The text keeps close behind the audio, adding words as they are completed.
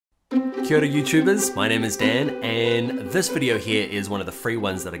Kia ora YouTubers, my name is Dan, and this video here is one of the free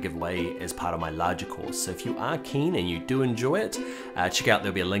ones that I give away as part of my larger course. So if you are keen and you do enjoy it, check out,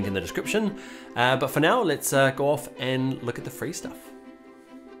 there'll be a link in the description. But for now, let's go off and look at the free stuff.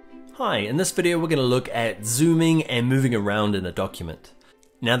 Hi, in this video we're going to look at zooming and moving around in a document.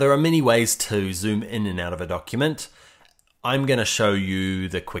 Now there are many ways to zoom in and out of a document. I'm going to show you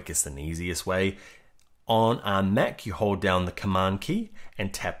the quickest and easiest way. On a Mac, you hold down the Command key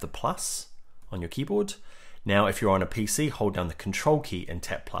and tap the plus on your keyboard. Now, if you're on a PC, hold down the Control key and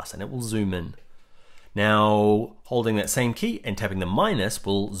tap plus, and it will zoom in. Now, holding that same key and tapping the minus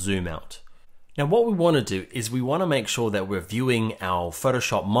will zoom out. Now, what we want to do is we want to make sure that we're viewing our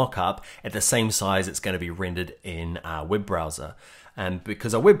Photoshop mockup at the same size it's going to be rendered in our web browser. And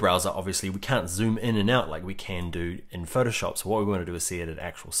because our web browser, obviously, we can't zoom in and out like we can do in Photoshop. So what we want to do is see it at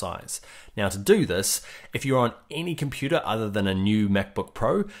actual size. Now to do this, if you're on any computer other than a new MacBook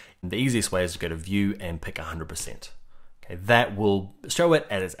Pro, the easiest way is to go to View and pick 100%. Okay, that will show it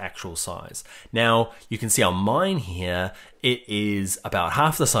at its actual size. Now you can see on mine here, it is about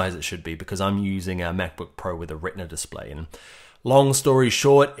half the size it should be because I'm using a MacBook Pro with a Retina display. And long story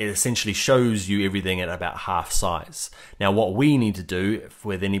short, it essentially shows you everything at about half size. Now what we need to do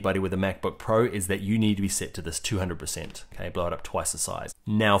with anybody with a MacBook Pro is that you need to be set to this 200%, okay, blow it up twice the size.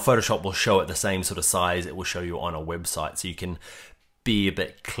 Now Photoshop will show it the same sort of size it will show you on a website, so you can be a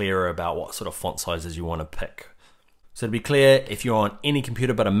bit clearer about what sort of font sizes you want to pick. So to be clear, if you're on any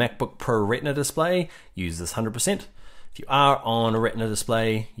computer but a MacBook Pro Retina display, use this 100%. If you are on a Retina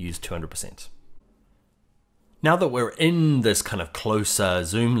display, use 200%. Now that we're in this kind of closer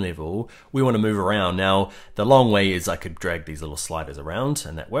zoom level, we want to move around. Now, the long way is I could drag these little sliders around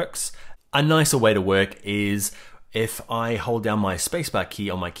and that works. A nicer way to work is if I hold down my spacebar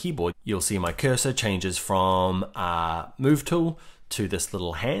key on my keyboard, you'll see my cursor changes from move tool to this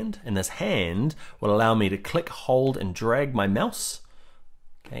little hand. And this hand will allow me to click, hold, and drag my mouse.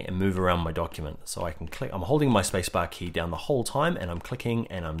 Okay, and move around my document. So I can click, I'm holding my spacebar key down the whole time and I'm clicking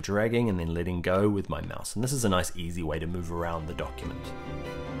and I'm dragging and then letting go with my mouse. And this is a nice easy way to move around the document.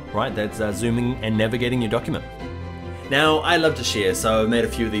 Right, that's zooming and navigating your document. Now, I love to share, so I've made a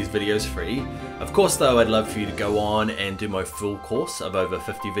few of these videos free. Of course though, I'd love for you to go on and do my full course of over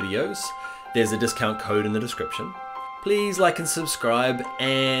 50 videos. There's a discount code in the description. Please like and subscribe,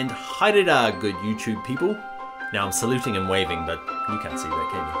 and haere rā, good YouTube people. Now I'm saluting and waving, but you can't see that,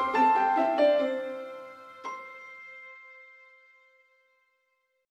 can you?